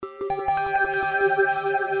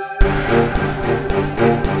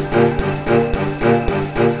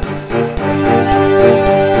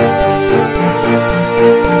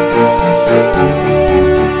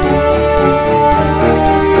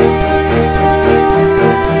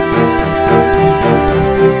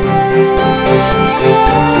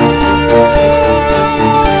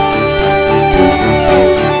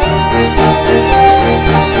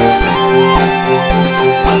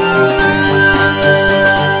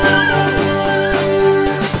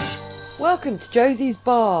welcome to Josie's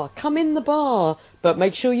Bar. Come in the bar, but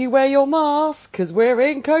make sure you wear your mask, because we're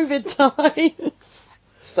in COVID times.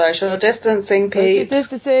 Social distancing, peeps. Social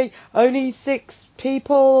distancing. Only 6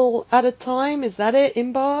 people at a time. Is that it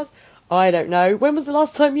in bars? I don't know. When was the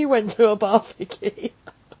last time you went to a bar, Vicky?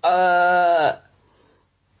 I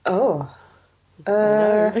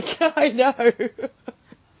know.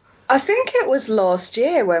 I think it was last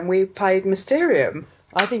year when we played Mysterium.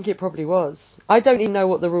 I think it probably was. I don't even know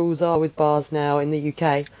what the rules are with bars now in the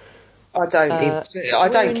UK. I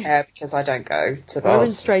don't care because I don't go to bars. We're in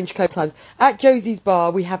strange COVID times. At Josie's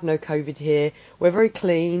Bar, we have no COVID here. We're very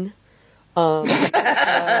clean. Even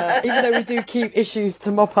though we do keep issues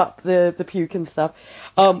to mop up the puke and stuff.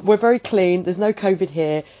 We're very clean. There's no COVID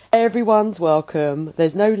here. Everyone's welcome.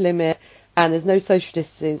 There's no limit. And there's no social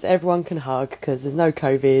distance. Everyone can hug because there's no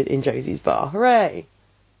COVID in Josie's Bar. Hooray!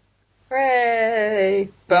 Hooray!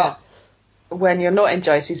 But when you're not in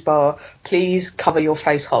Josie's Bar, please cover your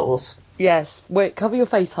face holes. Yes, cover your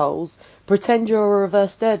face holes. Pretend you're a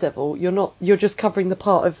reverse Daredevil. You're just covering the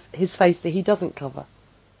part of his face that he doesn't cover.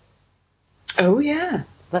 Oh, yeah.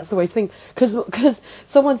 That's the way to think. Because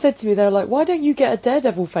someone said to me, they were like, why don't you get a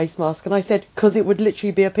Daredevil face mask? And I said, because it would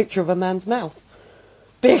literally be a picture of a man's mouth.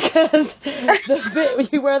 Because the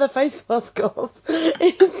bit you wear the face mask off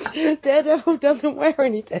is Daredevil doesn't wear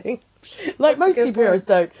anything. Like most superheroes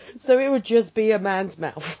don't. So it would just be a man's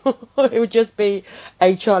mouth. It would just be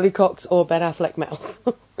a Charlie Cox or Ben Affleck mouth.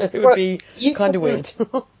 It would be kind of weird.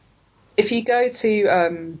 If you go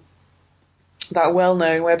to that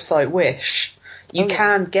well-known website Wish, you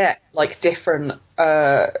can get like different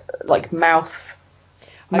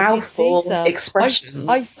mouthful expressions.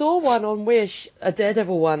 I saw one on Wish, a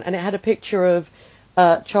Daredevil one, and it had a picture of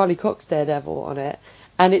Charlie Cox Daredevil on it,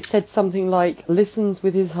 and it said something like "listens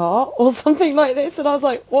with his heart" or something like this, and I was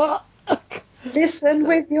like, "What?" Listen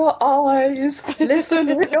with your eyes,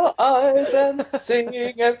 listen with your eyes, and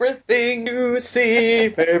singing everything you see.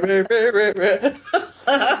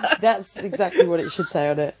 That's exactly what it should say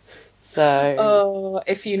on it. So,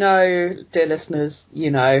 if you know, dear listeners,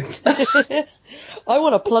 you know. I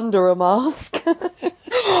want to plunder a mask.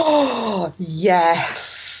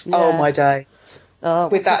 Yes. Oh my days.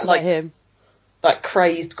 With that, like him, that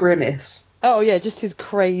crazed grimace. Oh yeah, just his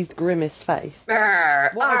crazed grimace face. What I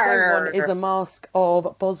don't want is a mask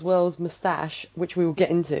of Boswell's moustache, which we will get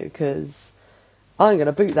into because I'm going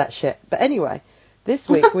to boot that shit. But anyway, this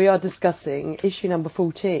week we are discussing issue number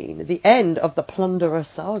 14, the end of the Plunderer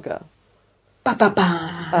saga.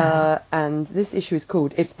 And this issue is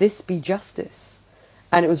called If This Be Justice.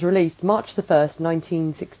 And it was released March the 1st,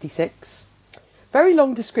 1966. Very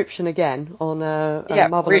long description again on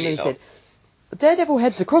Marvel really Unlimited. Daredevil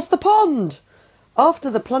heads across the pond! After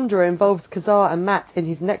the Plunderer involves Kazar and Matt in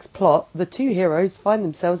his next plot, the two heroes find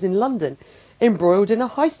themselves in London, embroiled in a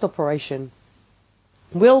heist operation.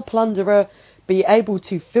 Will Plunderer be able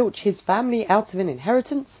to filch his family out of an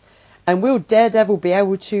inheritance? And will Daredevil be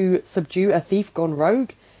able to subdue a thief gone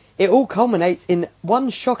rogue? It all culminates in one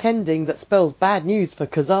shock ending that spells bad news for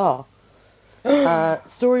Kazar.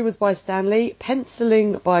 Story was by Stan Lee,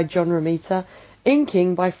 penciling by John Romita,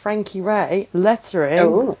 inking by Frankie Ray,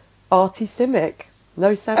 lettering Artie Simic.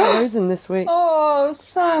 No Sammy Rosen this week. Oh,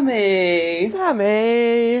 Sammy!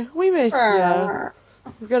 Sammy, we miss you.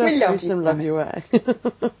 We're going to throw some love your way.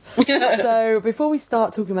 So, before we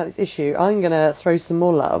start talking about this issue, I'm going to throw some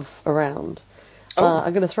more love around.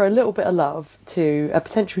 I'm going to throw a little bit of love to a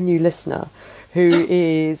potential new listener who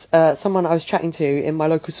is someone I was chatting to in my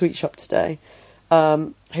local sweet shop today,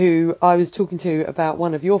 who I was talking to about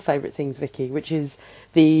one of your favourite things, Vicky, which is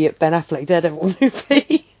the Ben Affleck Daredevil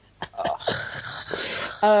movie.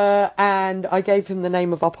 And I gave him the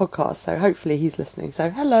name of our podcast, so hopefully he's listening. So,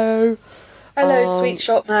 hello. Hello, sweet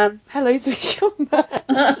shop man. Hello, sweet shop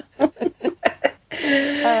man.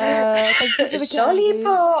 Thank you for the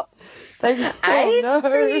lollipop. Thank you.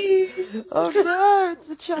 Oh no, it's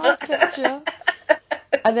the child catcher.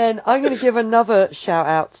 And then I'm going to give another shout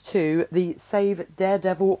out to the Save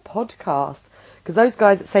Daredevil podcast, because those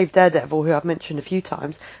guys at Save Daredevil, who I've mentioned a few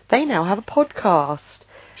times, they now have a podcast.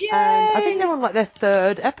 Yay! And I think they're on like their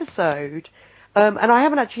 3rd episode. And I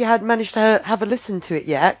haven't actually managed to have a listen to it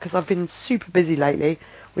yet, because I've been super busy lately,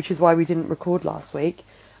 which is why we didn't record last week.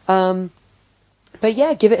 But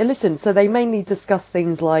yeah, give it a listen. So they mainly discuss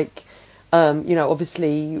things like,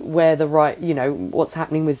 obviously where what's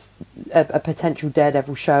happening with a potential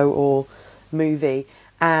Daredevil show or movie.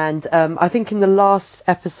 And I think in the last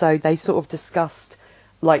episode they sort of discussed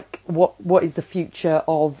like what is the future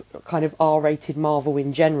of kind of R-rated Marvel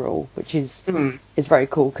in general, which is very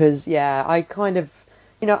cool because I kind of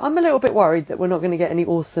I'm a little bit worried that we're not going to get any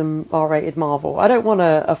awesome R-rated Marvel. I don't want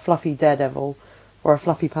a fluffy Daredevil or a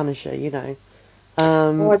fluffy Punisher, I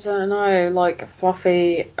don't know, like a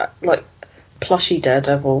fluffy, like plushy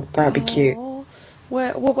Daredevil. That'd be cute.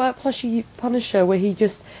 What about plushy Punisher, where he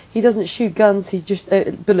doesn't shoot guns, he just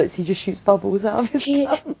bullets, he just shoots bubbles out of his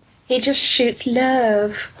guns. He just shoots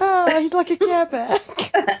love. Oh, he's like a Care Bear.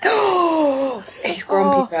 He's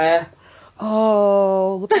Grumpy Bear.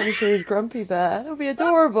 Oh, the Punisher is Grumpy Bear. That would be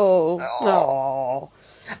adorable. Oh.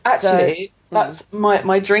 Actually, that's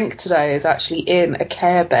my drink today is actually in a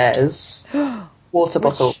Care Bear's water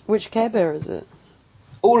bottle. Which Care Bear is it?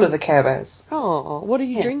 All of the Care Bears. Oh, what are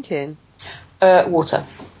you drinking? Water.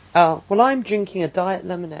 Oh, well, I'm drinking a diet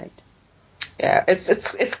lemonade. Yeah, it's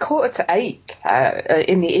 7:45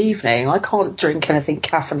 in the evening. I can't drink anything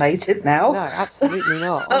caffeinated now. No, absolutely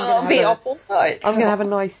not. I'll be up all night. I'm going to have a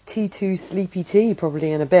nice T2 sleepy tea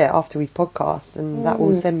probably in a bit after we've podcast, and that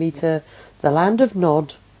will send me to the land of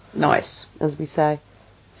Nod. Nice. As we say.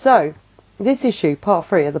 So, this issue, part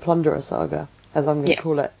 3 of the Plunderer Saga, as I'm going to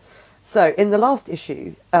call it. So, in the last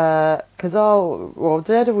issue,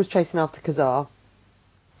 Daredevil was chasing after Kazar,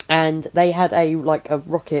 and they had a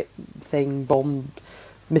rocket thing, bomb,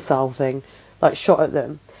 missile thing, shot at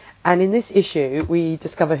them. And in this issue, we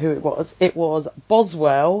discover who it was. It was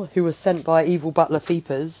Boswell, who was sent by evil butler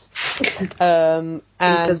Feepers. Feepers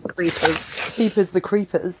the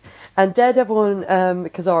Creepers. And Daredevil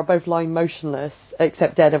and Kazar are both lying motionless,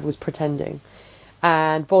 except Daredevil's pretending.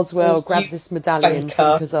 And Boswell grabs this medallion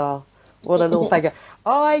from Kazar. What a little faker.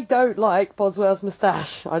 I don't like Boswell's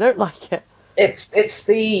moustache. I don't like it. It's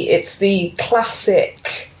the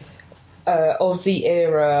classic of the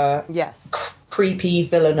era. Yes. Creepy,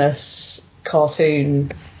 villainous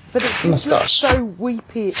cartoon. But it looks so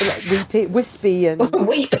wispy and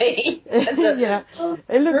weepy. Yeah,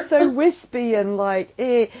 it looks so wispy and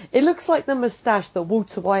it looks like the moustache that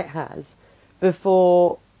Walter White has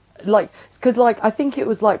before. Because I think it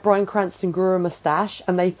was Bryan Cranston grew a moustache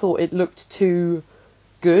and they thought it looked too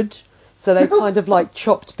good, so they kind of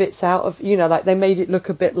chopped bits out of, they made it look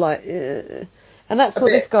a bit and that's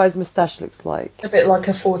what this guy's moustache looks like. A bit like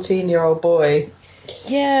a 14-year-old boy.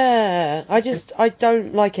 Yeah, I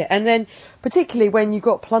don't like it. And then particularly when you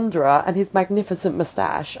got Plunderer and his magnificent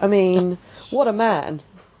moustache. I mean, what a man.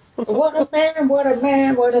 What a man, what a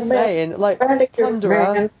man, what a man. Saying,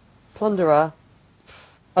 Plunderer.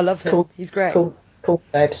 I love him. Cool. He's great. Cool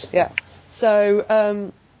babes. Yeah.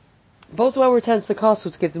 So, Boswell returns to the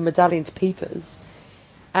castle to give the medallion to Peepers.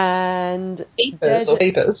 And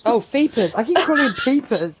Peepers? Oh, Feepers. I keep calling him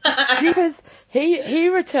Peepers. Jeepers. He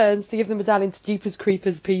returns to give the medallion to Jeepers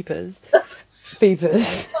Creepers Peepers.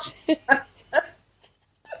 Feepers.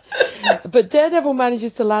 But Daredevil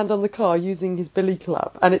manages to land on the car using his billy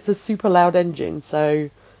club, and it's a super loud engine, so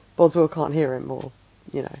Boswell can't hear him, or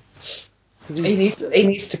he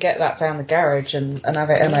needs to get that down the garage and have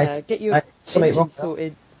it MOT. Yeah, get your engine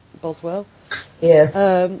sorted, Boswell.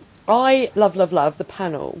 Yeah. I love the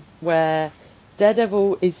panel where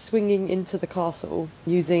Daredevil is swinging into the castle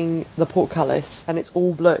using the portcullis, and it's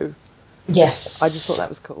all blue. Yes. I just thought that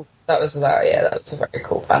was cool. That was a very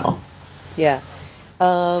cool panel. Yeah.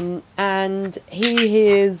 And he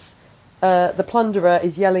hears the Plunderer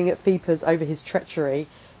is yelling at Feepers over his treachery,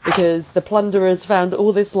 because the Plunderer's found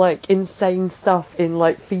all this insane stuff in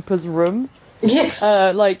Feepers' room.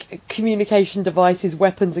 Yeah. Communication devices,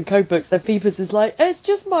 weapons, and codebooks. And Feepers is it's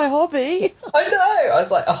just my hobby. I know. I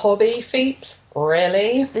was like, a hobby, Feet?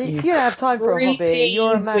 Really? You don't have time for a hobby.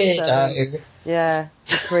 You're a man. Yeah,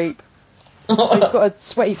 you creep. He's got a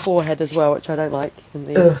sweaty forehead as well, which I don't like in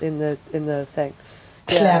the thing.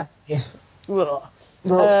 Yeah.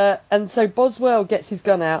 And so Boswell gets his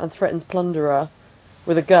gun out and threatens Plunderer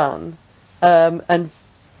with a gun. And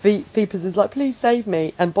Feepers is please save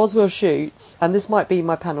me, and Boswell shoots, and this might be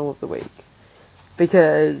my panel of the week,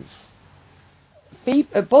 because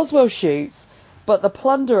Boswell shoots, but the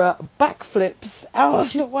Plunderer backflips out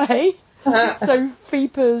of the way, so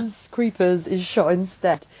Feepers Creepers is shot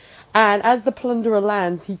instead, and as the Plunderer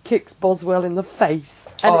lands, he kicks Boswell in the face,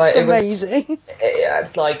 and it's amazing.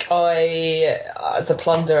 The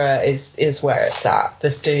Plunderer is where it's at.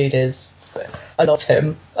 This dude is... I love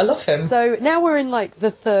him. So now we're in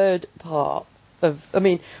the third part of... I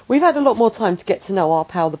mean, we've had a lot more time to get to know our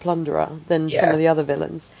pal the Plunderer than some of the other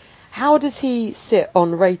villains. How does he sit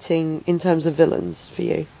on rating in terms of villains for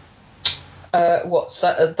you?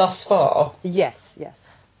 Thus far? Yes.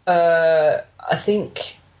 I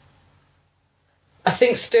think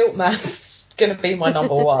Stiltman's going to be my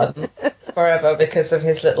number one forever because of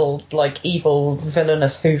his little evil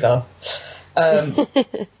villainous Hoover.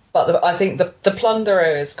 But I think the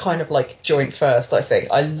Plunderer is kind of like joint first, I think.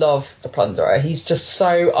 I love the Plunderer. He's just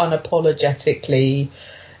so unapologetically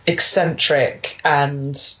eccentric,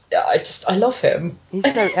 and I love him.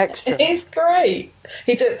 He's so extra. He's great.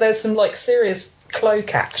 There's some like serious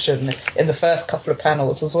cloak action in the first couple of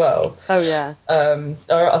panels as well. Oh yeah.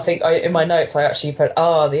 I think in my notes I actually put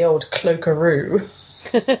the old cloakaroo.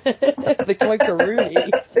 The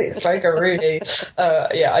cloakaroonie. Cloakaroonie.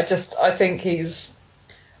 I think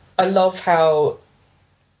I love how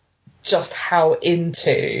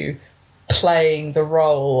into playing the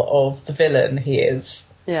role of the villain he is.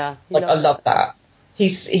 Yeah. Like I love that.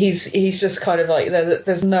 He's just kind of like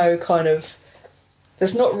there's no kind of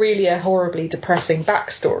there's not really a horribly depressing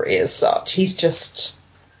backstory as such. He's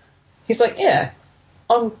like, yeah,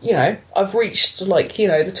 I've reached like,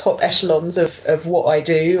 the top echelons of what I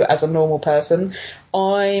do as a normal person.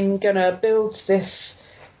 I'm gonna build this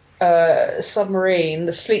submarine,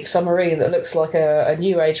 the sleek submarine that looks like a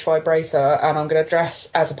new age vibrator, and I'm gonna dress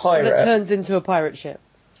as a pirate. That turns into a pirate ship.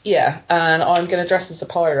 Yeah, and I'm going to dress as a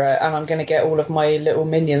pirate, and I'm going to get all of my little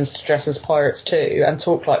minions to dress as pirates too, and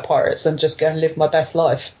talk like pirates, and just go and live my best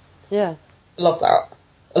life. Yeah. Love that.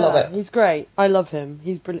 I love it. He's great. I love him.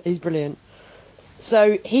 He's brilliant.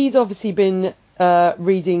 So he's obviously been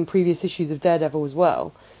reading previous issues of Daredevil as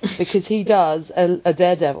well, because he does a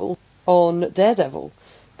Daredevil on Daredevil,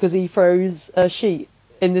 because he throws a sheet,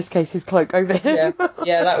 in this case his cloak, over him.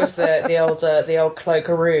 Yeah, that was the old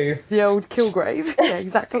cloakaroo. The old Kilgrave. Yeah,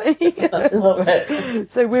 exactly. I love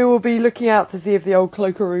it. So we will be looking out to see if the old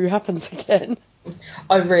cloakaroo happens again.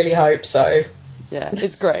 I really hope so. Yeah,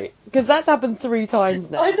 it's great. Because that's happened 3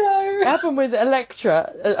 times now. I know. It happened with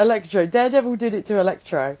Electro. Daredevil did it to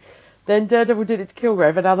Electro. Then Daredevil did it to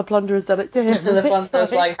Kilgrave, and now the Plunderer's done it to him. And the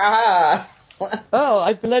Plunderer's like, ha! Oh,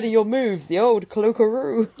 I've been learning your moves, the old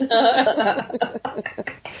cloakaroo.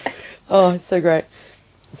 Oh, it's so great.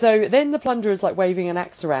 So then the Plunderer's like waving an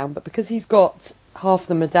axe around, but because he's got half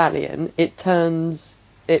the medallion, it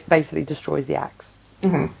basically destroys the axe.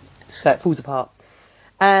 Mm-hmm. So it falls apart.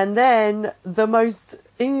 And then the most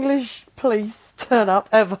English police turn up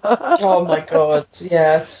ever. Oh my god,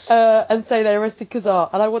 yes. And say they arrested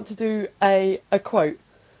Kazar. And I want to do a quote.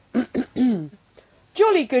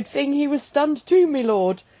 Jolly good thing he was stunned too, my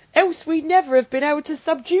lord. Else we'd never have been able to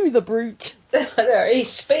subdue the brute. He's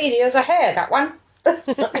speedy as a hare, that one. There's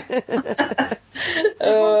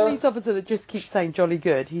one police officer that just keeps saying jolly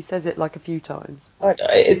good. He says it like a few times.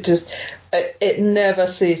 It never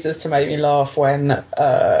ceases to make me laugh when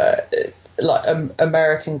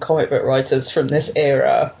American comic book writers from this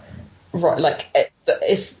era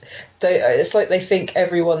it's like they think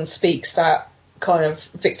everyone speaks that kind of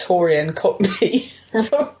Victorian Cockney.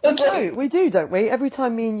 No, we do, don't we? Every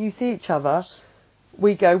time me and you see each other,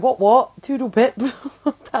 we go, what, toodle pip,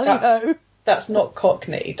 tally ho. That's not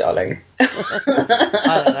Cockney, darling.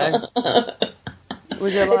 I don't know.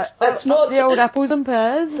 Was it like, that's not the old apples and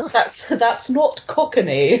pears? That's not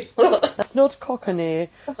Cockney. That's not Cockney.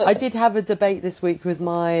 I did have a debate this week with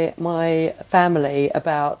my family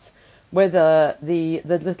about whether the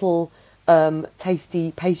little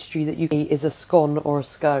tasty pastry that you eat is a scone or a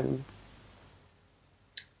scone.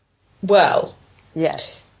 Well,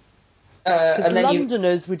 yes. Because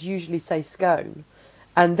Londoners would usually say scone,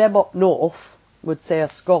 and them up north would say a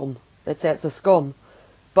scone. They'd say it's a scone,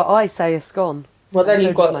 but I say a scone. Well, then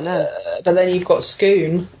you've got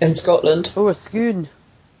Scone in Scotland. Oh, a Scone.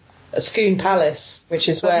 A Scone Palace, which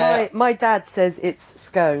is where my dad says it's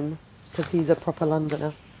scone because he's a proper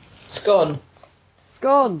Londoner. Scone.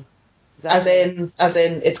 Scone. Exactly. As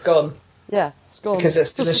in it's gone. Yeah, scone. Because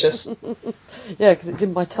it's delicious. Yeah, because it's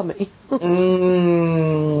in my tummy.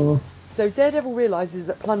 Mm. So Daredevil realises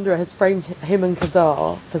that Plunderer has framed him and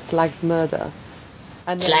Kazar for Slag's murder,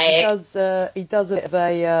 and then he does a bit of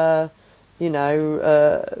a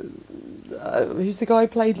who's the guy who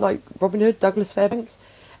played like Robin Hood, Douglas Fairbanks,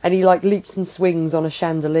 and he like leaps and swings on a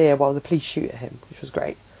chandelier while the police shoot at him, which was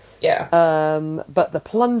great. Yeah. But the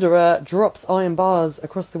Plunderer drops iron bars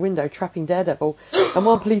across the window, trapping Daredevil, and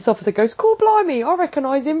one police officer goes, "Cool, blimey, I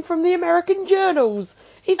recognise him from the American journals.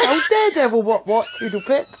 He's old Daredevil, what,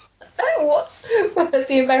 Toodlepip?" What?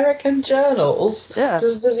 The American journals? Yeah.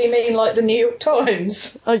 Does he mean like the New York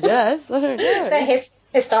Times? I guess. I don't know. They're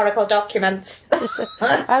historical documents.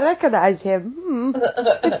 I recognise him.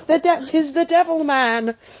 Tis the Devil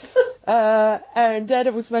Man. And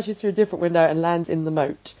Daredevil smashes through a different window and lands in the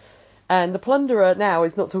moat. And the Plunderer now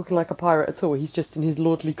is not talking like a pirate at all. He's just in his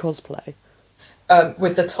lordly cosplay.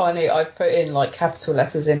 With the tiny, I've put in like capital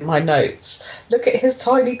letters in my notes. Look at his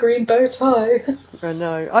tiny green bow tie. I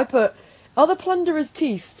know. I put, are the Plunderer's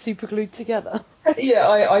teeth super glued together? Yeah,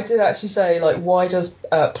 I did actually say, like, why does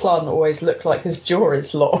Plum always look like his jaw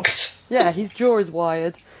is locked? Yeah, his jaw is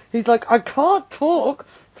wired. He's like, I can't talk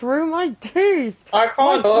through my teeth. I can't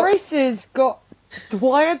My talk. braces got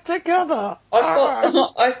wired together.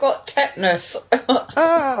 I've got tetanus.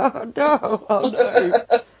 Oh no! Oh no!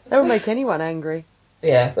 That would make anyone angry.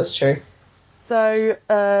 Yeah, that's true. So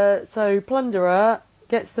Plunderer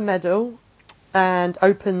gets the medal and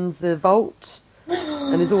opens the vault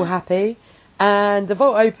and is all happy. And the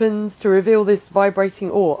vault opens to reveal this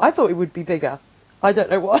vibrating ore. I thought it would be bigger. I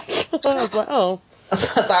don't know why. I was like, oh.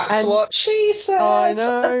 That's what she said. I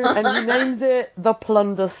know. And he names it the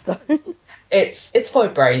Plunderstone. It's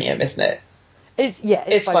vibranium, isn't it? It's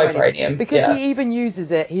vibranium. Because yeah. he even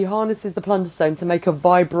uses it. He harnesses the Plunderstone to make a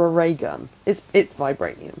Vibra ray gun. It's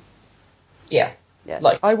vibranium. Yeah. Yeah.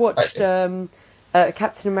 Like, I watched Captain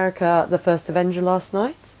America: The First Avenger last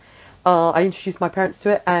night. I introduced my parents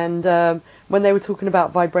to it, and when they were talking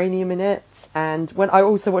about vibranium in it, and when I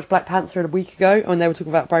also watched Black Panther a week ago, when they were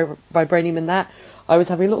talking about vibranium in that, I was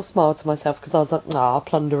having a little smile to myself because I was like,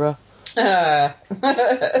 Plunderer. And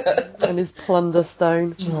his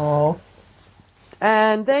Plunderstone. Aww.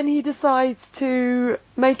 And then he decides to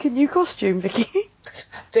make a new costume, Vicky.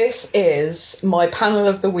 This is my panel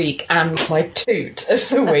of the week and my toot of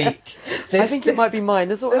the week. I think it might be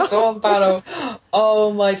mine as well. This one panel.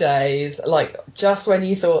 Oh my days. Like, just when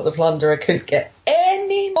you thought the Plunderer couldn't get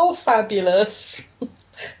any more fabulous,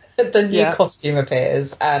 the new costume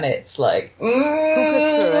appears, and it's like... Talk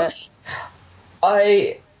us through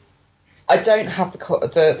it. I don't have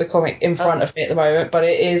the comic in front of me at the moment, but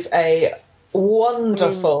it is a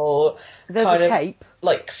wonderful there's a cape.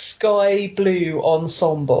 Like sky blue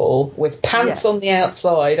ensemble with pants on the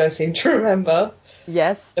outside, I seem to remember.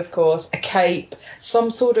 Yes. Of course, a cape,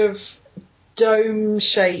 some sort of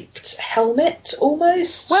dome-shaped helmet,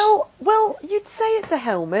 almost. Well, you'd say it's a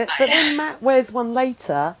helmet, but then Matt wears one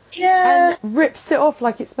later and rips it off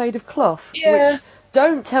like it's made of cloth. Yeah. Which,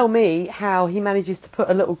 don't tell me how he manages to put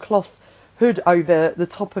a little cloth hood over the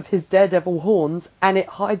top of his daredevil horns and it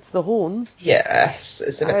hides the horns. Yes.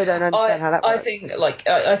 I don't understand how that works.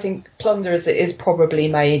 I think Plunder is probably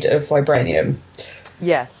made of vibranium.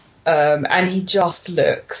 Yes. And he just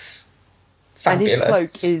looks fabulous. And his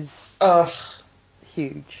cloak is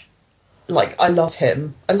huge. Like, I love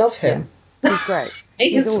him. Yeah. He's great.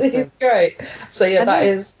 He's awesome. He's great. So yeah, that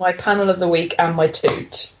is my panel of the week and my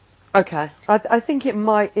toot. Okay. I think it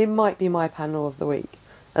might be my panel of the week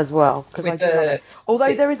as well, because I do love it.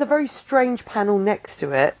 Although there is a very strange panel next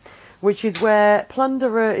to it, which is where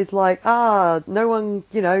Plunderer is like, no one,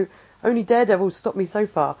 only Daredevil stopped me so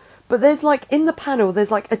far. But there's like, in the panel,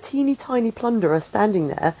 there's like a teeny tiny Plunderer standing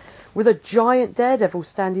there with a giant Daredevil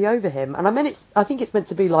standing over him. And I think it's meant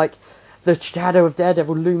to be like the shadow of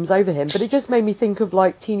Daredevil looms over him, but it just made me think of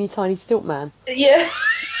like teeny tiny Stiltman. Yeah.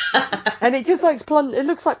 And it just like it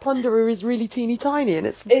looks like Plunderer is really teeny tiny, and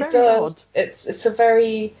it's very odd. It's a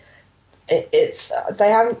very they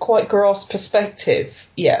haven't quite grasped perspective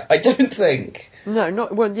yet, I don't think. No,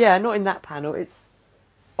 not in that panel. It's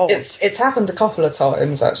odd. It's happened a couple of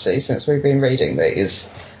times actually since we've been reading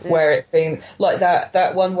these, where it's been like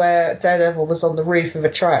that one where Daredevil was on the roof of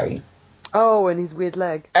a train. Oh, and his weird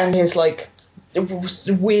leg. And his like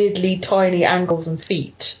weirdly tiny ankles and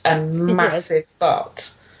feet and massive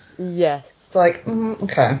butt. Yes. It's like,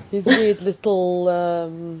 okay. His weird little,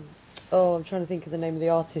 I'm trying to think of the name of the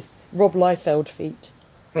artist. Rob Liefeld feet.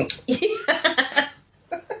 Yeah.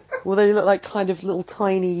 Well, they look like kind of little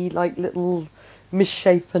tiny, like little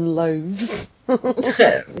misshapen loaves.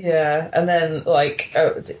 Yeah, and then like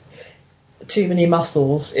too many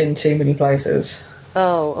muscles in too many places.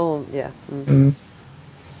 Oh, yeah. Mm.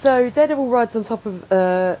 So Daredevil rides on top of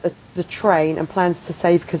the train and plans to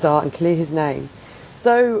save Kazar and clear his name.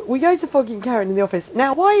 So we go to Foggy and Karen in the office.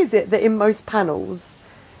 Now, why is it that in most panels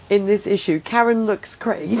in this issue, Karen looks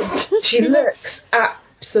crazed? She looks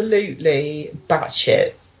absolutely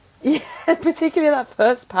batshit. Yeah, particularly that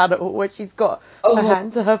first panel where she's got her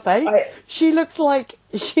hand to her face. She looks like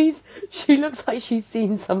she's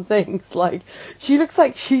seen some things. Like she looks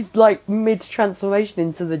like she's like mid transformation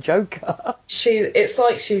into the Joker. It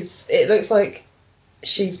looks like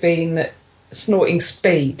she's been snorting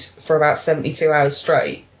speed for about 72 hours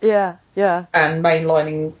straight. Yeah. And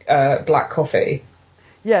mainlining black coffee.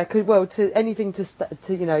 Yeah, to anything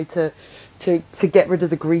to get rid of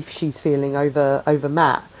the grief she's feeling over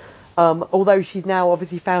Matt. Although she's now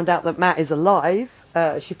obviously found out that Matt is alive,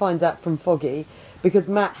 she finds out from Foggy because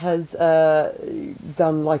Matt has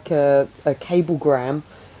done like a cablegram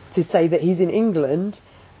to say that he's in England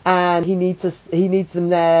and he needs them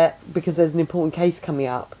there because there's an important case coming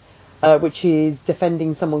up. which is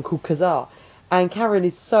defending someone called Kazar. And Karen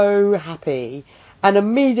is so happy. And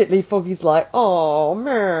immediately Foggy's like, oh,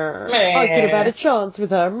 meh. I could have had a chance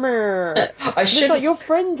with her, meh. It's like, your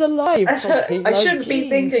friend's alive, Foggy. I shouldn't be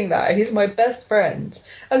thinking that. He's my best friend.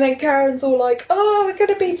 And then Karen's all like, oh, we're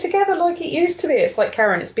going to be together like it used to be. It's like,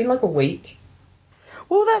 Karen, it's been like a week.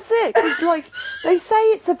 Well, that's it. Because, like, they say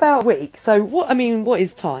it's about a week. So, what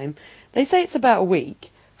is time? They say it's about a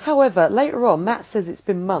week. However, later on, Matt says it's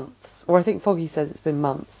been months. Or I think Foggy says it's been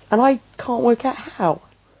months. And I can't work out how.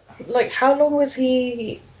 Like, how long was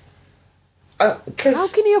he... How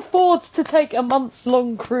can he afford to take a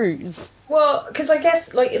months-long cruise? Well, because I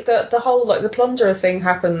guess, like, the whole, like, the Plunderer thing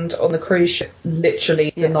happened on the cruise ship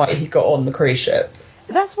literally the night he got on the cruise ship.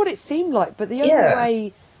 That's what it seemed like, but the only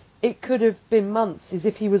way it could have been months is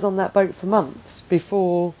if he was on that boat for months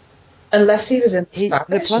before... Unless he was in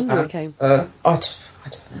the Plunderer came. I don't know.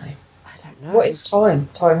 I don't know. What is time?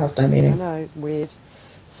 Time has no meaning. I know, it's weird.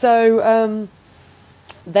 So,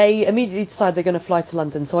 they immediately decide they're going to fly to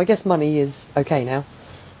London, so I guess money is okay now.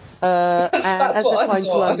 That's what I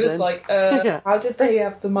thought. I was like, how did they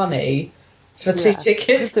have the money for 2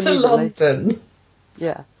 tickets to London?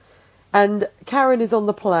 Yeah. And Karen is on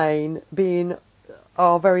the plane, being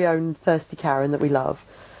our very own thirsty Karen that we love,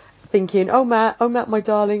 thinking, oh Matt, my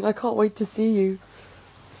darling, I can't wait to see you.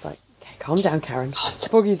 It's like, okay, calm down, Karen.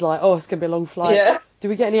 Foggy's like, oh, it's going to be a long flight. Yeah. Do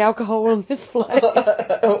we get any alcohol on this flight?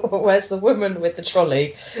 Where's the woman with the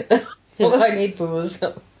trolley? All I need booze.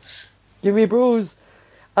 Give me booze.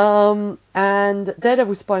 And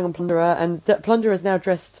Daredevil's spying on Plunderer, and Plunderer has now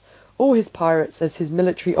dressed all his pirates as his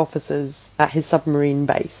military officers at his submarine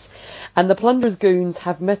base. And the Plunderer's goons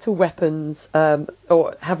have metal weapons, that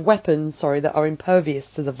are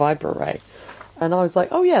impervious to the Vibra ray. And I was like,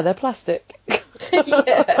 oh yeah, they're plastic.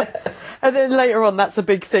 Yeah. And then later on, that's a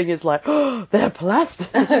big thing. It's like, oh, they're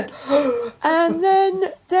plastic. And then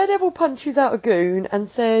Daredevil punches out a goon and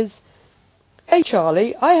says, hey,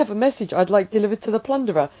 Charlie, I have a message I'd like delivered to the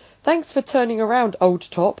Plunderer. Thanks for turning around, old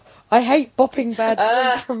top. I hate bopping bad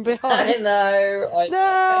boys from behind. I know.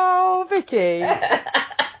 No, Vicky.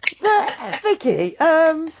 Vicky,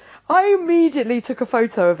 I immediately took a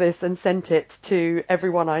photo of this and sent it to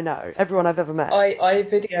everyone I know, everyone I've ever met. I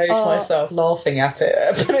videoed myself laughing at it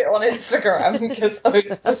and put it on Instagram because I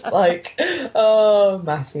was just like, oh,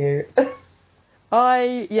 Matthew.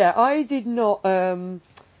 I did not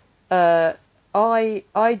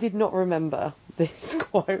I did not remember this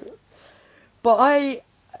quote, but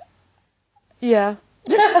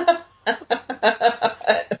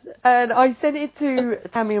and I sent it to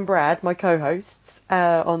Tammy and Brad, my co-hosts,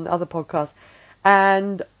 on other podcasts,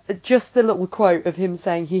 and just the little quote of him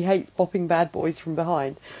saying he hates bopping bad boys from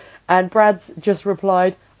behind, and Brad's just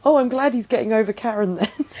replied, oh, I'm glad he's getting over Karen then.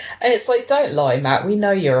 And it's like, don't lie, Matt, we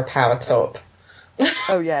know you're a power top.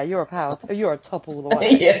 Oh yeah, you're a top all the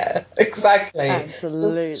way. Yeah, exactly.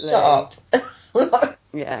 Absolutely. Just shut up.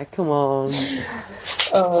 Yeah, come on.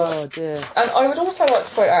 Oh dear. And I would also like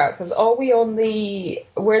to point out, because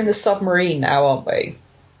we're in the submarine now, aren't we?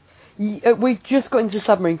 We've just got into the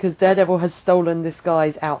submarine because Daredevil has stolen this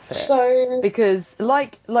guy's outfit. So... Because,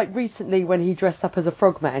 like recently when he dressed up as a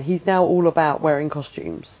frogman, he's now all about wearing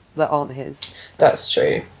costumes that aren't his. That's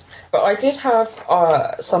true. But I did have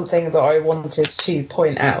something that I wanted to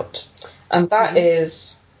point out, and that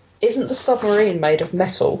is, isn't the submarine made of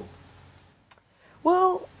metal?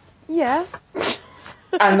 Well, yeah.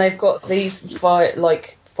 And they've got these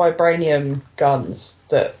vibranium guns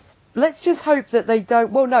that... Let's just hope that they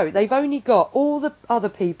don't... Well, no, they've only got... All the other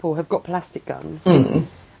people have got plastic guns. Mm.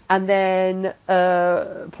 And then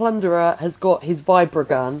Plunderer has got his Vibra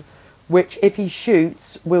gun, which, if he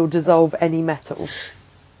shoots, will dissolve any metal.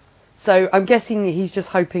 So I'm guessing he's just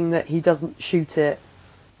hoping that he doesn't shoot it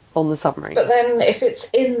on the submarine. But then if it's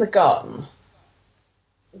in the gun,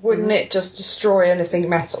 wouldn't it just destroy anything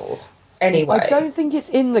metal anyway? I don't think it's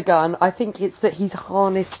in the gun. I think it's that he's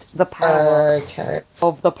harnessed the power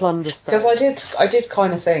of the Plunder Stone. Because I did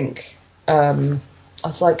kind of think, I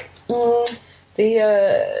was like,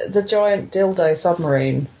 the giant dildo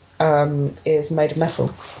submarine is made of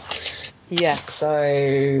metal. Yeah.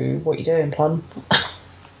 So what are you doing, Plun?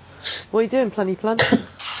 What are you doing, Plun?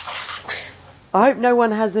 I hope no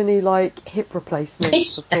one has any hip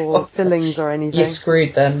replacements or fillings or anything. You're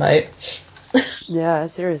screwed then, mate. Yeah,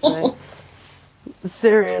 seriously.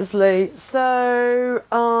 Seriously. So,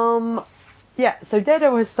 so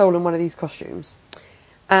Daredevil has stolen one of these costumes,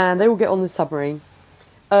 and they all get on the submarine.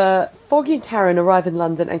 Foggy and Karen arrive in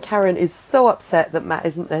London, and Karen is so upset that Matt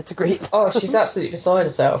isn't there to greet them. Oh, she's absolutely beside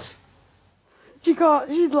herself.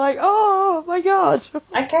 She's like, oh my god.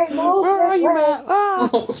 I came all Where this are you, way. Matt?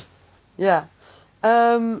 Ah. Yeah.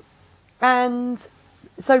 And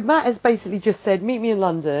so Matt has basically just said, meet me in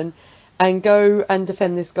London and go and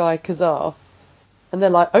defend this guy, Khazar. And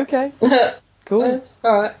they're like, okay, cool.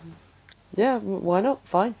 Alright. Yeah, why not?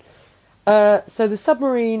 Fine. So the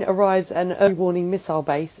submarine arrives at an early warning missile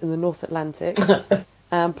base in the North Atlantic.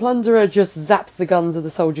 And Plunderer just zaps the guns of the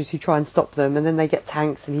soldiers who try and stop them, and then they get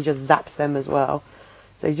tanks and he just zaps them as well.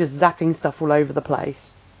 So he's just zapping stuff all over the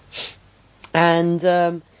place. And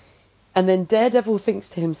then Daredevil thinks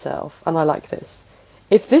to himself, and I like this,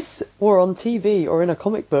 if this were on TV or in a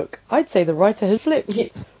comic book, I'd say the writer had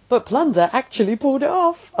flipped. But Plunder actually pulled it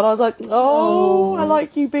off. And I was like, oh, I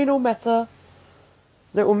like you being all meta.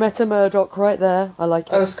 Little meta Murdoch right there. I like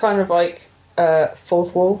it. I was kind of like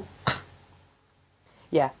fourth wall.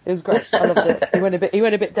 Yeah, it was great. I loved it. He went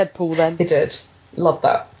a bit Deadpool then. He did. Love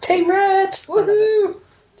that. Team Red! Woohoo!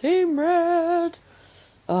 Team Red!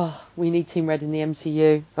 Oh, we need Team Red in the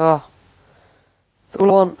MCU. Oh, that's all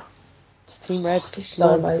I want. Just Team Red. It'd be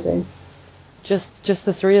so amazing. Just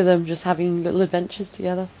the three of them, just having little adventures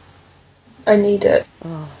together. I need it.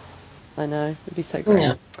 Oh, I know. It'd be so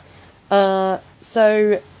great. Yeah.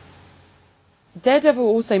 So, Daredevil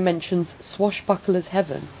also mentions Swashbuckler's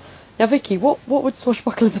Heaven. Now, Vicky, what would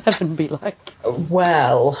Swashbuckler's Heaven be like?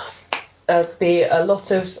 Well, be a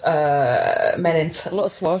lot of men in... a lot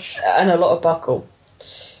of swash. And a lot of buckle.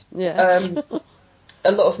 Yeah.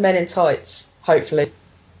 A lot of men in tights, hopefully.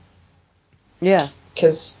 Yeah.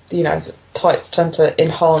 Because, tights tend to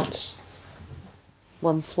enhance...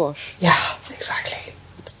 One's swash. Yeah, exactly.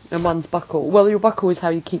 And one's buckle. Well, your buckle is how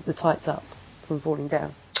you keep the tights up from falling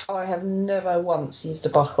down. I have never once used a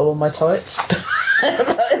buckle on my tights.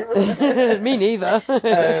 Me neither.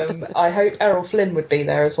 I hope Errol Flynn would be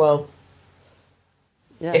there as well.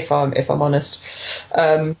 Yeah. If I'm honest.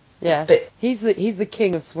 Yeah. But he's the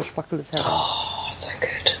king of Swashbuckler's Heaven. Oh, so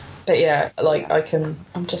good. But yeah,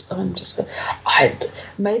 I'd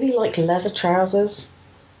maybe like leather trousers.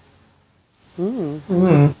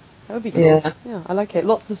 That would be cool. Yeah, I like it.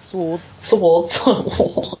 Lots of swords. Swords.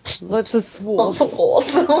 Lots of swords.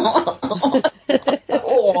 Swords.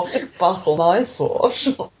 Oh, buckle my sword.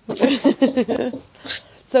 So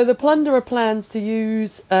the Plunderer plans to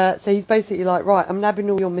use... so he's basically like, right, I'm nabbing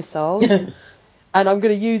all your missiles, and I'm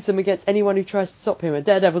going to use them against anyone who tries to stop him. And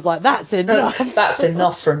Daredevil's like, that's enough. That's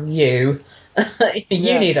enough from you.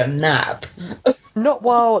 You need a nap. Not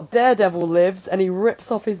while Daredevil lives, and he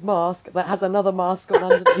rips off his mask that has another mask on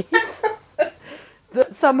underneath.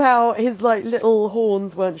 That somehow his little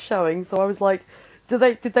horns weren't showing. So I was like, did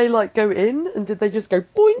they go in, and did they just go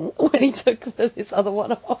boing when he took this other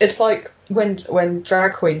one off? It's like when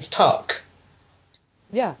drag queens tuck.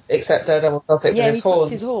 Yeah. Except Daredevil does it with his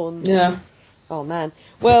horns. His horns. Yeah. Oh man.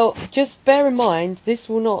 Well, just bear in mind, this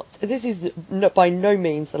is by no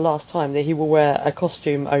means the last time that he will wear a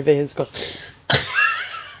costume over his costume.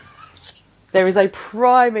 There is a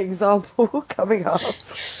prime example coming up.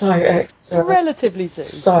 So extra. Relatively soon.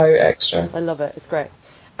 So extra. I love it. It's great.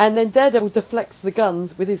 And then Daredevil deflects the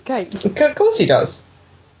guns with his cape. Of course he does.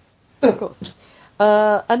 Of course.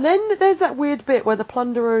 And then there's that weird bit where the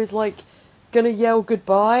Plunderer is like going to yell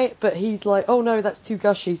goodbye, but he's like, oh no, that's too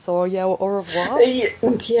gushy, so I'll yell au revoir.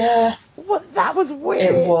 Yeah. What? That was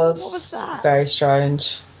weird. It was. What was that? Very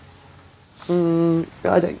strange. I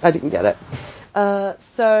didn't get it.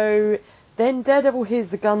 So then Daredevil hears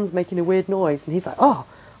the guns making a weird noise, and he's like, oh,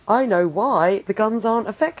 I know why the guns aren't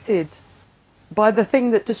affected by the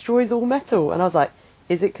thing that destroys all metal. And I was like,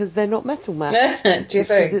 is it because they're not metal, Matt? Do you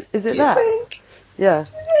think? Is it that? Think? Yeah.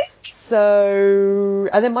 So,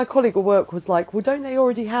 and then my colleague at work was like, well, don't they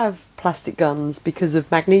already have plastic guns because of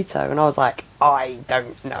Magneto? And I was like, I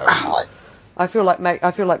don't know. I feel like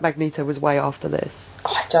Magneto was way after this.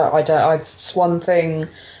 I don't. It's one thing.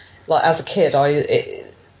 Like as a kid,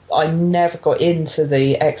 I never got into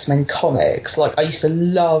the X-Men comics. Like I used to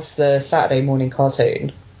love the Saturday morning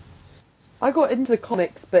cartoon. I got into the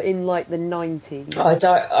comics, but in like the 90s.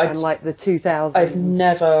 And like the 2000s. I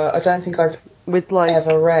don't think I've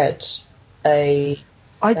ever read an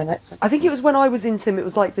X-Men. I think it was when I was into them, it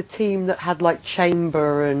was like the team that had like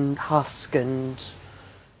Chamber and Husk and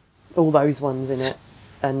all those ones in it.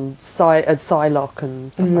 And Psylocke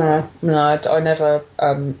and stuff like that. No, I never.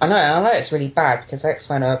 I know it's really bad because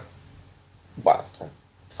X-Men are, well,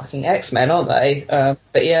 fucking X-Men, aren't they?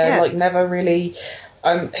 But yeah, like never really.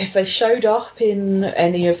 If they showed up in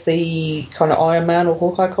any of the kind of Iron Man or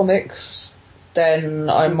Hawkeye comics, then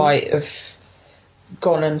I might have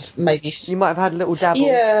gone and maybe. You might have had a little dabble.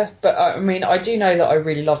 Yeah, but I mean, I do know that I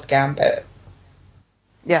really loved Gambit.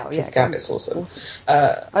 Yeah. Gambit's awesome.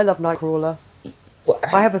 I love Nightcrawler.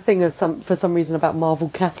 I have a thing for some reason about Marvel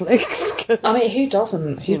Catholics. I mean, who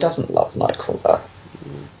doesn't? Who doesn't love Nightcrawler?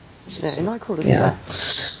 Yeah, Nightcrawler's Yeah. the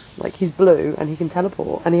best. Like, he's blue and he can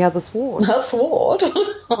teleport and he has a sword. A sword.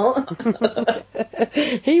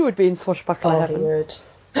 He would be in swashbuckler Oh, he heaven. would.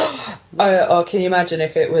 Oh, can you imagine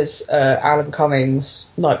if it was Alan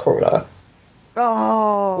Cummings Nightcrawler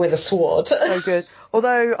Oh, with a sword? so good.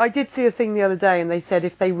 Although I did see a thing the other day, and they said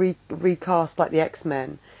if they recast like the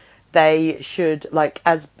X-Men, they should like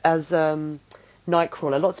as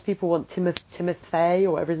Nightcrawler. Lots of people want Timothy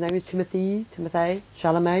or whatever his name is, Timothy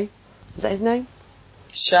Chalamet. Is that his name?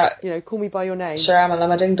 Call me by your name.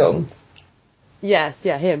 Sharamalama Ding Dong. Yes,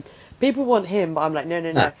 yeah, him. People want him, but I'm like, no.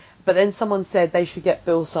 No. But then someone said they should get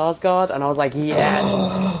Bill Skarsgård, and I was like,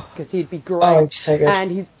 yes, because he'd be great. Oh, he'd be so good.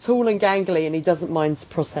 And he's tall and gangly, and he doesn't mind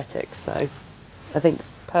prosthetics, so I think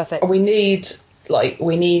perfect. We need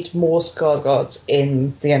more Skarsgårds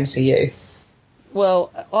in the MCU.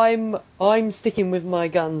 Well, I'm sticking with my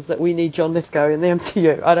guns that we need John Lithgow in the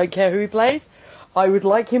MCU. I don't care who he plays. I would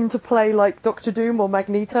like him to play like Doctor Doom or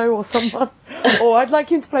Magneto or someone, or I'd like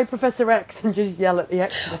him to play Professor X and just yell at the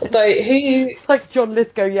X-Men. Like John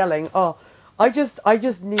Lithgow yelling. Oh, I just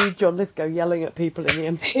need John Lithgow yelling at people in the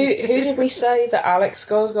MCU. Who did we say that Alex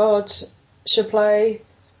Skarsgård should play?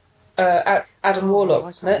 Adam Warlock, I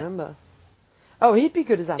isn't can't it? remember. Oh, he'd be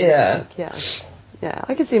good as Adam Yeah. Warlock. Yeah,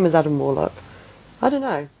 I could see him as Adam Warlock. I don't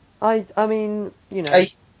know. I mean,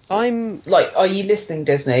 Are you listening,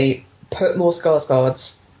 Disney? Put more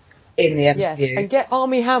Skarsgårds in the MCU. Yes, and get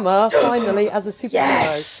Armie Hammer finally as a superhero.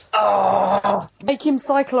 Yes! Oh. Make him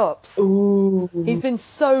Cyclops. Ooh. He's been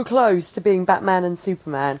so close to being Batman and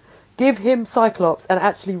Superman. Give him Cyclops and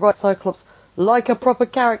actually write Cyclops like a proper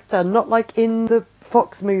character, not like in the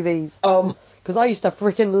Fox movies. Because I used to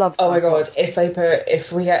freaking love Cyclops. Oh my god,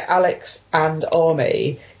 if we get Alex and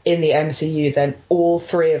Armie in the MCU, then all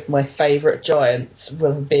three of my favourite giants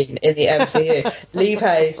will have been in the MCU. Lee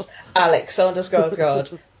Pace, Alexander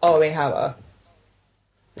Skarsgård, Armie Hammer.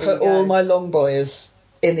 Put all my long boys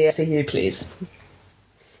in the MCU, please.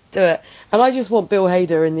 Do it. And I just want Bill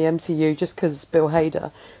Hader in the MCU just because Bill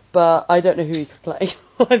Hader. But I don't know who he could play.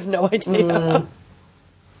 I have no idea.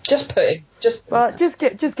 Just put him. Just get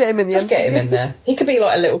him in the MCU. Just get him in there. He could be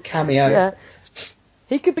like a little cameo. Yeah.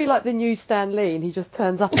 He could be like the new Stan Lee, and he just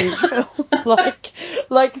turns up in each film. like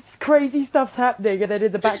crazy stuff's happening, and then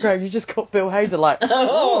in the background you just got Bill Hader like,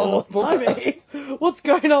 oh, blimey, what's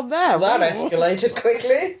going on there? That escalated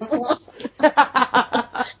quickly.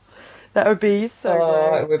 That would be so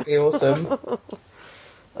great. It would be awesome.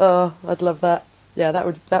 Oh, I'd love that. Yeah,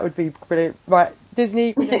 that would be brilliant. Right,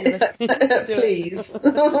 Disney, we know you're listening. Please.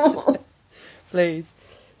 Please.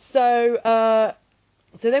 So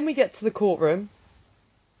then we get to the courtroom.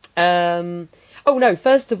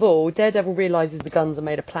 First of all, Daredevil realises the guns are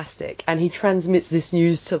made of plastic, and he transmits this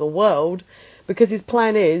news to the world because his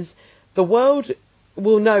plan is the world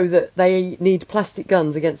will know that they need plastic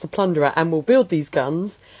guns against the Plunderer and will build these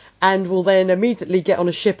guns and will then immediately get on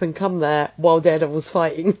a ship and come there while Daredevil's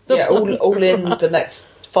fighting. All in the next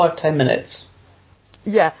 5-10 minutes.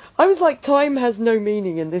 Yeah, I was like, time has no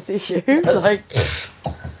meaning in this issue. Like, it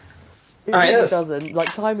really doesn't.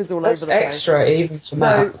 Like, time is all over the place. That's extra even for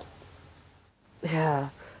Matt. Yeah.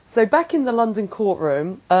 So back in the London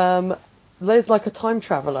courtroom, there's like a time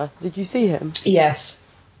traveller. Did you see him? Yes.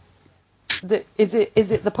 Is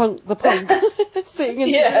it the punk sitting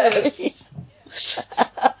in the jury?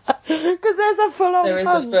 Because there's a full-on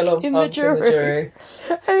punk in the jury.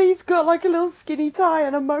 And he's got like a little skinny tie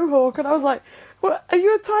and a mohawk, and I was like, "What? Are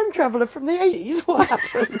you a time traveller from the 80s? What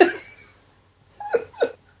happened?"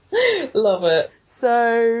 Love it.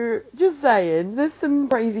 So, just saying, there's some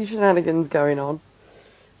crazy shenanigans going on.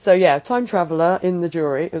 So yeah, time traveller in the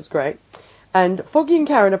jury, it was great. And Foggy and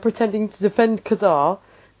Karen are pretending to defend Kazar,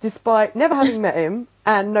 despite never having met him,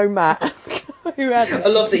 and no Matt, who has. I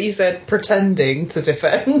love that you said pretending to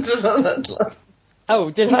defend. Oh,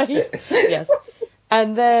 did I? Yes.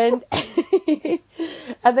 And then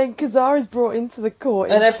Kazar is brought into the court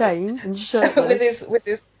in chains and shirtless. with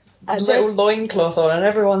his little loincloth on, and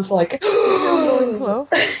everyone's like, loincloth.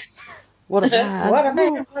 What a man. What a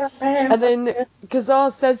man. And then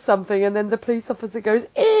Kazar says something, and then the police officer goes,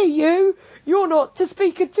 "Hey, you're not to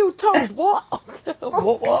speak until told." What?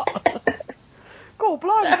 What? God,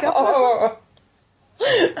 blimey, Gaffer.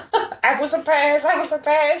 I was a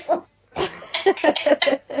pass.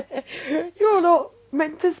 You're not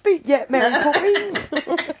meant to speak yet, Mary Poppins.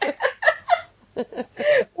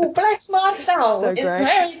 Oh, bless my soul. So It's great.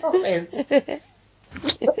 Mary Poppins.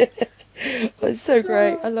 It's so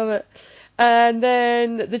great. I love it. And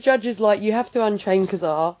then the judge is like, "You have to unchain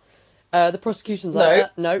Kazar." The prosecution's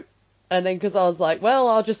like, "No." And then Kazar's like, well,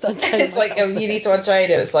 I'll just unchain It's like, oh, you need to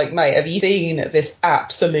unchain it. It's like, mate, have you seen this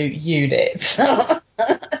absolute unit?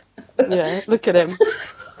 Yeah, look at him.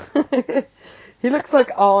 He looks like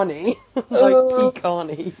Arnie. Like peak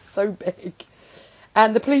Arnie. He's so big.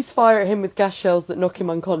 And the police fire at him with gas shells that knock him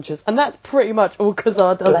unconscious. And that's pretty much all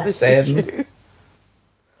Kazar does Bless this him. issue.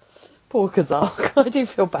 Poor Kazar. I do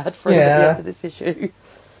feel bad for him at the end of this issue.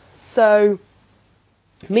 So,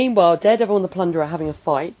 meanwhile, Daredevil and the Plunderer are having a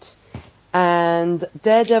fight. And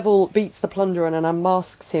Daredevil beats the Plunderer and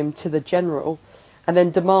unmasks him to the General. And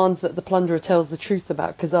then demands that the Plunderer tells the truth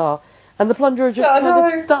about Kazar. And the Plunderer just kind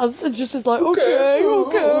of does. And just is like, okay, I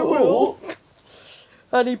will.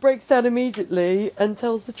 And he breaks down immediately and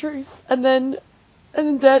tells the truth. And then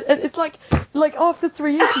it's like after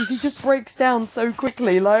 3 issues, he just breaks down so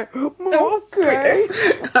quickly, like, okay.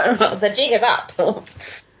 The jig is up.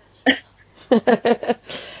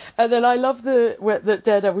 And then I love that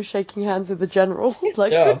Daredevil's shaking hands with the General.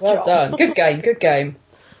 Like, good job. Done. Good game.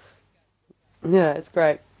 Yeah, it's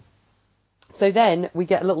great. So then we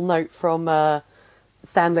get a little note from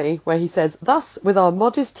Stanley where he says, thus, with our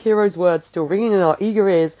modest hero's words still ringing in our eager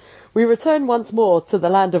ears, we return once more to the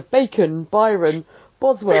land of Bacon, Byron,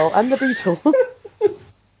 Boswell, and the Beatles.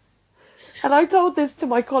 And I told this to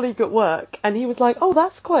my colleague at work, and he was like, oh,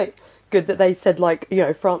 that's quite good that they said, like, you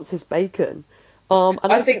know, Francis Bacon. And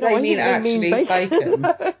I think they mean bacon.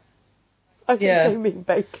 I think they mean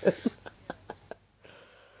bacon.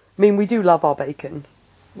 I mean, we do love our bacon.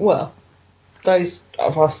 Well, those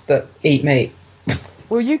of us that eat meat.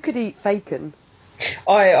 Well, you could eat bacon.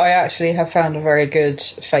 I actually have found a very good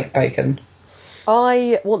fake bacon.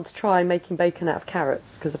 I want to try making bacon out of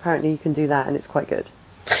carrots, because apparently you can do that and it's quite good.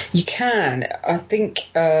 You can. I think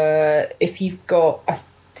if you've got... I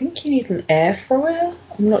think you need an air fryer.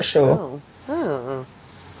 I'm not sure. Oh.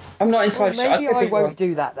 I'm not entirely sure. Maybe I won't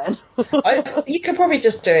do that then. You could probably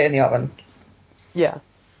just do it in the oven. Yeah.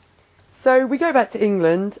 So we go back to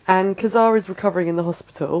England, and Kazar is recovering in the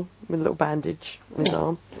hospital with a little bandage on his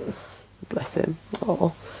arm. Bless him.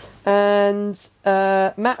 Oh. And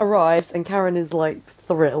Matt arrives, and Karen is, like,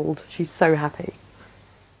 thrilled. She's so happy.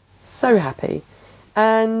 So happy.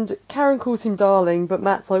 And Karen calls him darling, but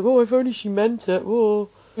Matt's like, oh, if only she meant it. Oh,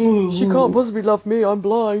 she can't possibly love me. I'm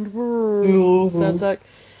blind. Sounds like.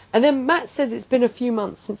 And then Matt says it's been a few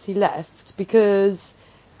months since he left, because...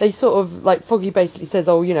 they sort of, like, Foggy basically says,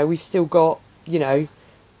 oh, you know, we've still got, you know,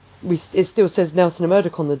 it still says Nelson and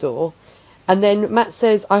Murdoch on the door. And then Matt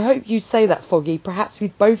says, I hope you say that, Foggy. Perhaps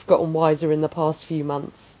we've both gotten wiser in the past few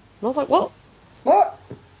months. And I was like, what? What?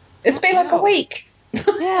 It's been like a week.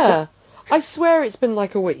 Yeah. I swear it's been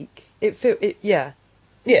like a week. Yeah.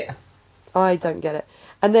 Yeah. I don't get it.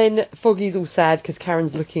 And then Foggy's all sad because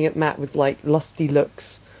Karen's looking at Matt with, like, lusty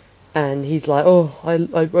looks. And he's like, oh,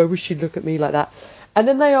 I wish she'd look at me like that. And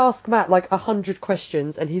then they ask Matt, like, 100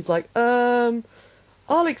 questions, and he's like, I'll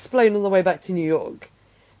explain on the way back to New York.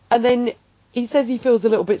 And then he says he feels a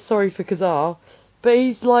little bit sorry for Kazar, but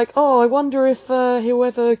he's like, oh, I wonder if he'll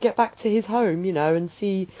ever get back to his home, you know, and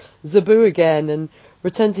see Zabu again and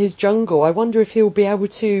return to his jungle. I wonder if he'll be able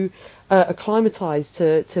to acclimatise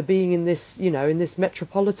to being in this, you know, in this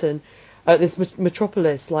metropolis.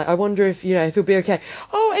 Like, I wonder if, you know, if he'll be okay.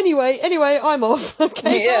 Oh, anyway, I'm off.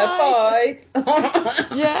 Okay, yeah, bye.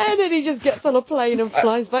 Yeah, and then he just gets on a plane and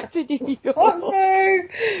flies back to New York. Oh, no.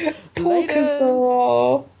 Poor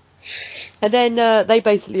Kazar. And then they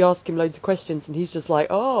basically ask him loads of questions, and he's just like,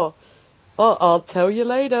 oh, I'll tell you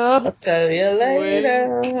later. I'll tell you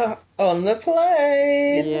later. Wink. On the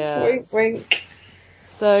plane. Yes. Wink, wink.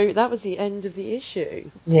 So that was the end of the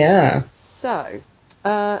issue. Yeah. So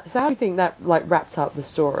how do you think that, like, wrapped up the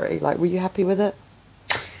story? Like, were you happy with it?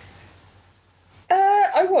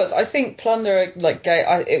 I was. I think Plunder, like,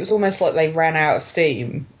 it was almost like they ran out of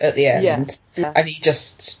steam at the end. Yeah. And he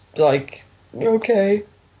just, like, okay.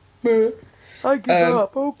 I give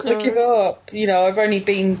up, okay. I give up. You know, I've only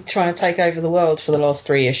been trying to take over the world for the last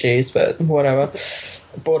 3 issues, but whatever.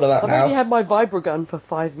 Bored of that now. I've only had my vibrogun for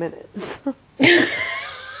 5 minutes.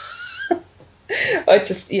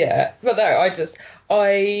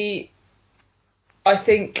 I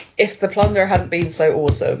think if the Plunderer hadn't been so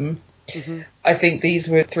awesome, I think these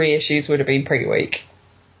 3 issues would have been pretty weak.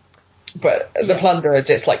 But the Plunderer,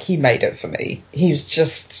 just, like, he made it for me. He was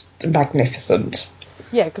just magnificent.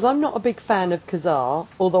 Yeah, because I'm not a big fan of Kazar,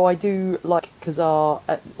 although I do like Kazar.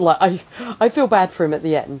 I feel bad for him at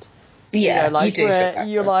the end. Yeah, you know, like, you do. Where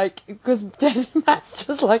you're like, because Matt's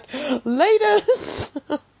just like, laters.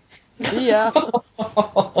 See ya.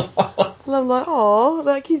 And I'm like, oh,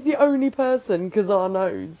 like, he's the only person Kazar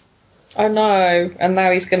knows. I know, and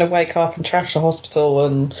now he's going to wake up and trash the hospital,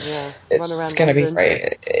 and run around it's going to be London.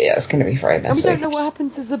 very, it's going to be very And we messy. don't know what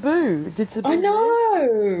happened to Zaboo. Did Zaboo I live?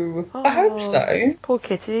 know. I hope Oh, so. Poor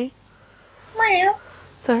kitty. Meow.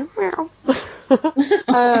 So,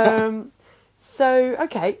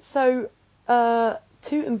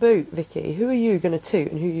 toot and boot, Vicky. Who are you going to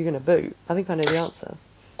toot and who are you going to boot? I think I know the answer.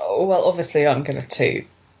 Oh, well, obviously, I'm going to toot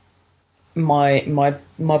my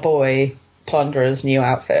boy Plunderer's new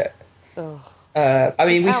outfit. Oh. I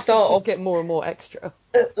mean, we start off get more and more extra.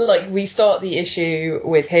 like we start the issue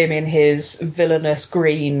with him in his villainous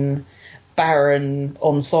green Baron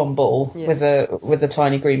ensemble with a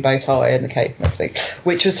tiny green bow tie and the cape and everything,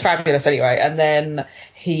 which was fabulous anyway. And then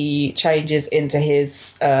he changes into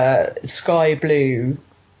his sky blue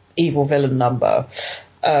evil villain number.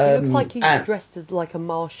 He looks like he's dressed as like a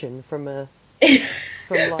Martian from a.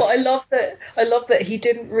 But I love that he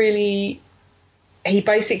didn't really. He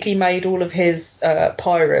basically made all of his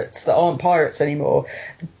pirates that aren't pirates anymore.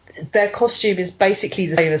 Their costume is basically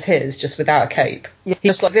the same as his, just without a cape. Yeah.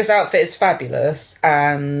 He's like, this outfit is fabulous,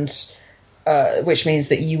 and which means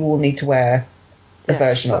that you all need to wear a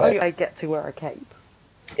version of it. I get to wear a cape.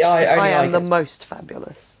 I am the most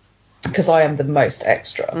fabulous. Because I am the most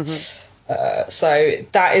extra. Mm-hmm. So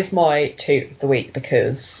that is my toot of the week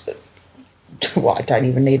because. Well, I don't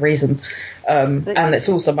even need reason. And it's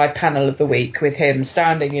also my panel of the week with him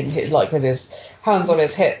standing in his, like, with his hands on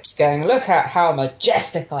his hips going, look at how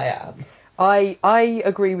majestic I am. I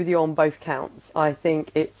agree with you on both counts. I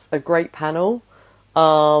think it's a great panel.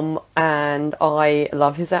 And I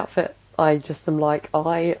love his outfit. I just am like,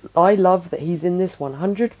 I love that he's in this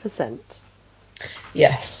 100%.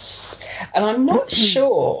 Yes. And I'm not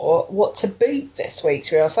sure what to boot this week,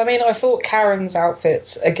 to be honest. I mean, I thought Karen's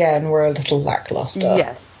outfits, again, were a little lackluster.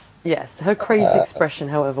 Yes. Her crazy expression,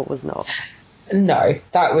 however, was not. No,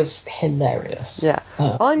 that was hilarious. Yeah.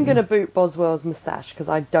 I'm going to boot Boswell's moustache because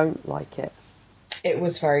I don't like it. It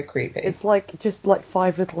was very creepy. It's just like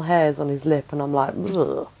 5 little hairs on his lip, and I'm like,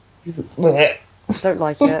 ugh. Don't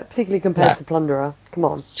like it, particularly compared to Plunderer. Come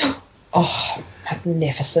on. Oh,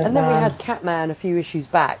 magnificent. And then we had Catman a few issues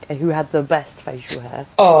back, who had the best facial hair.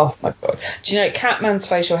 Oh my god. Do you know, Catman's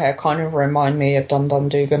facial hair kind of remind me of Dum Dum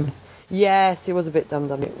Dugan? Yes, it was a bit Dum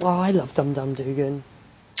Dum. Oh, I love Dum Dum Dugan.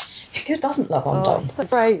 Who doesn't love Dum Dum? Oh, he's so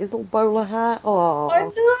great. His little bowler hat. Oh, I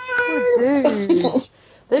know. What a dude.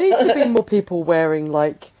 There needs to be more people wearing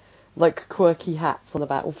like quirky hats on the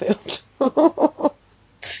battlefield.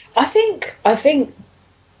 I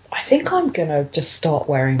think I'm gonna just start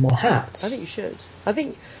wearing more hats. I think you should. I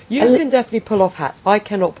think you can definitely pull off hats. I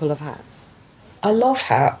cannot pull off hats. I love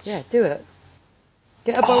hats. Yeah, do it.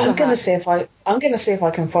 Get a bowler hat. I'm gonna see if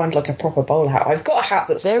I can find like a proper bowler hat. I've got a hat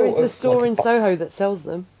that's there is a store in Soho that sells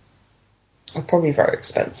them. Probably very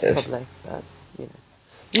expensive. Probably, but you know.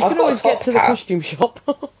 You can always get to the costume shop.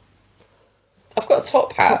 I've got a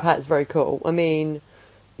top hat. Top hat is very cool. I mean,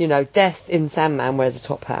 you know, Death in Sandman wears a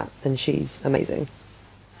top hat, and she's amazing.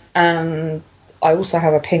 And I also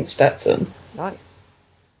have a pink Stetson. Nice.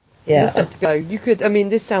 Yeah. You're set to go. You could. I mean,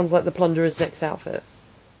 this sounds like the Plunderer's next outfit.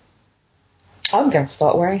 I'm going to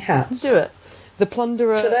start wearing hats. Do it. The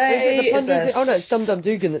Plunderer. Today oh no, it's Dum Dum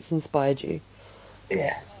Dugan that's inspired you.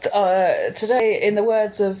 Yeah. Today, in the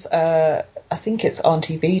words of, I think it's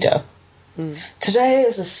Auntie Vida, today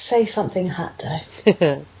is a Say Something Hat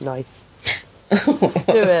Day. Nice. Do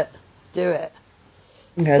it. Do it.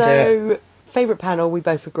 Favourite panel, we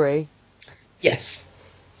both agree. Yes.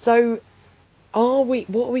 So, what are we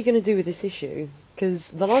going to do with this issue? Because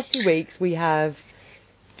the last 2 weeks we have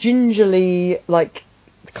gingerly,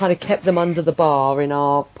 kind of kept them under the bar in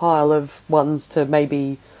our pile of ones to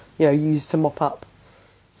maybe, use to mop up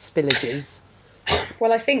spillages.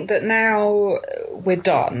 Well, I think that now we're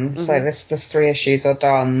done. Mm-hmm. So this 3 issues are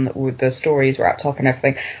done with the stories wrapped up and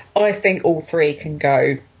everything. I think all 3 can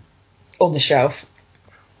go on the shelf.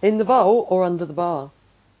 In the vault or under the bar?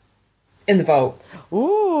 In the vault.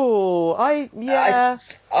 Ooh,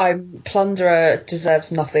 Plunderer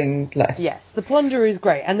deserves nothing less. Yes, the Plunderer is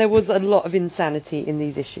great, and there was a lot of insanity in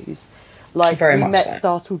these issues. We met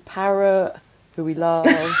Startled Parrot, who we love.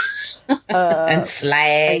 And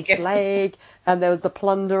Slag. And there was the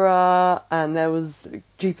Plunderer, and there was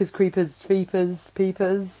Jeepers Creepers Peepers.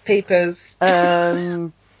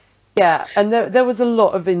 Yeah, and there was a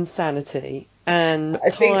lot of insanity, and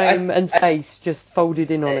time and space just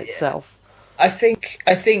folded in on itself. I think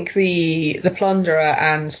the Plunderer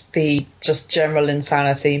and the just general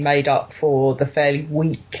insanity made up for the fairly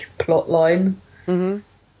weak plot line. Mm-hmm.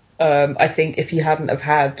 I think if you hadn't have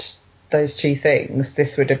had those 2 things,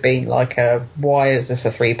 this would have been like why is this a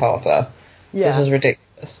 3-parter? Yeah. This is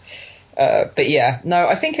ridiculous. But yeah, no,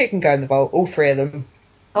 I think it can go in the vault. All three of them.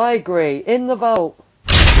 I agree. In the vault.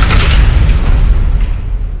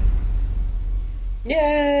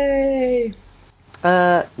 Yay!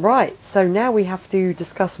 Right, so now we have to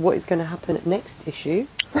discuss what is going to happen at next issue.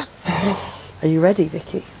 Are you ready,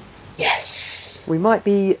 Vicky? Yes. We might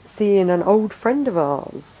be seeing an old friend of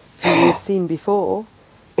ours who we have seen before,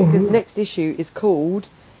 because next issue is called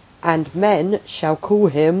 "And Men Shall Call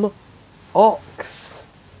Him Ox."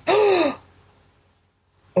 Oh.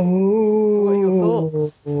 So what are your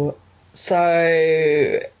thoughts?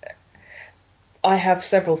 So I have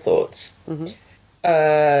several thoughts. Mm-hmm.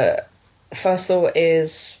 First thought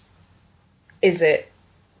is it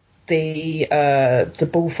the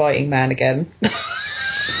bullfighting man again?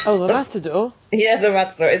 Oh, the Matador? Yeah, the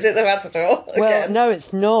Matador. Is it the Matador again? Well, no,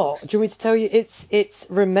 it's not. Do you want me to tell you? It's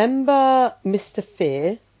remember Mr.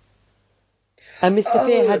 Fear? And Mr.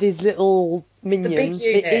 Fear had his little minions,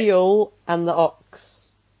 the eel and the ox.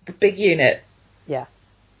 The big unit. Yeah.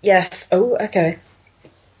 Yes. Oh, okay.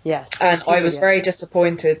 Yes. And I was very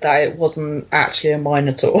disappointed that it wasn't actually a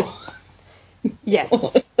Minotaur.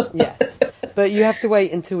 Yes. Yes. But you have to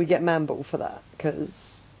wait until we get Manbull for that,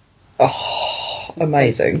 because... Oh,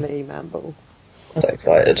 amazing. Basically Manbull. I'm so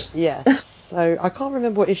excited. Yes. So I can't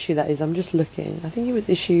remember what issue that is. I'm just looking. I think it was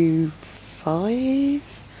issue 5?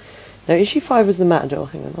 No, issue 5 was the Matador.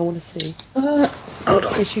 Hang on, I want to see. Hold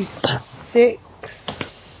on. Issue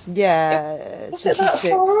 6. Yeah. Was it that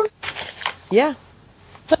far? Yeah.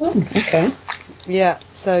 Oh, okay. Yeah.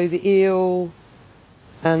 So the eel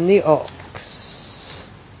and the ox.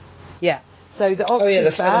 Yeah. So the ox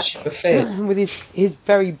is back with his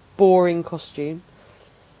very boring costume.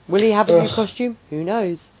 Will he have a new costume? Who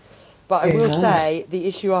knows? But I will say the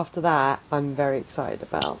issue after that I'm very excited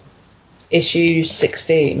about. Issue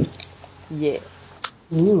 16. Yes.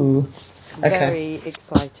 Ooh. Okay. Very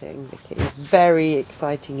exciting, Vicky. Very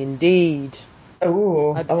exciting indeed.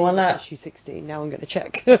 Ooh. I believe it's issue 16. Now I'm going to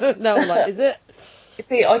check. Now I'm like, is it? You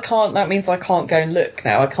see, I can't. That means I can't go and look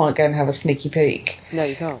now. I can't go and have a sneaky peek. No,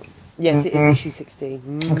 you can't. Yes, it is issue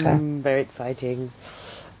 16. Okay. Very exciting.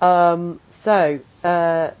 So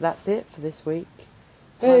that's it for this week.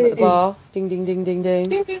 Time at the bar. Ding, ding, ding, ding, ding.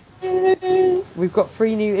 Ding, ding, ding, ding. We've got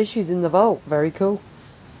 3 new issues in the vault. Very cool.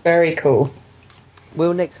 Very cool.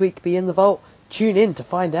 Will next week be in the vault? Tune in to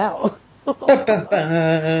find out.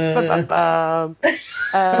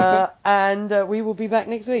 And we will be back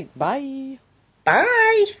next week. Bye.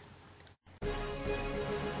 Bye.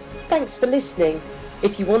 Thanks for listening.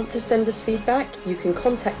 If you want to send us feedback, you can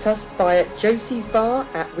contact us via Josie's Bar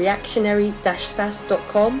at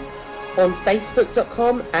reactionary-sas.com, on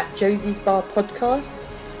facebook.com at Josie's Bar Podcast,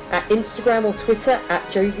 at Instagram or Twitter at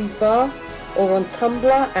Josie's Bar, or on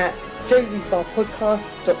Tumblr at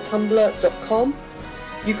josiesbarpodcast.tumblr.com.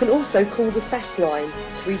 You can also call the SAS line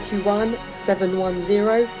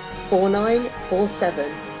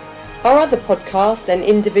 321-710-4947. Our other podcasts and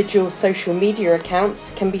individual social media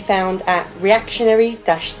accounts can be found at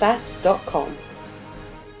reactionary-sas.com.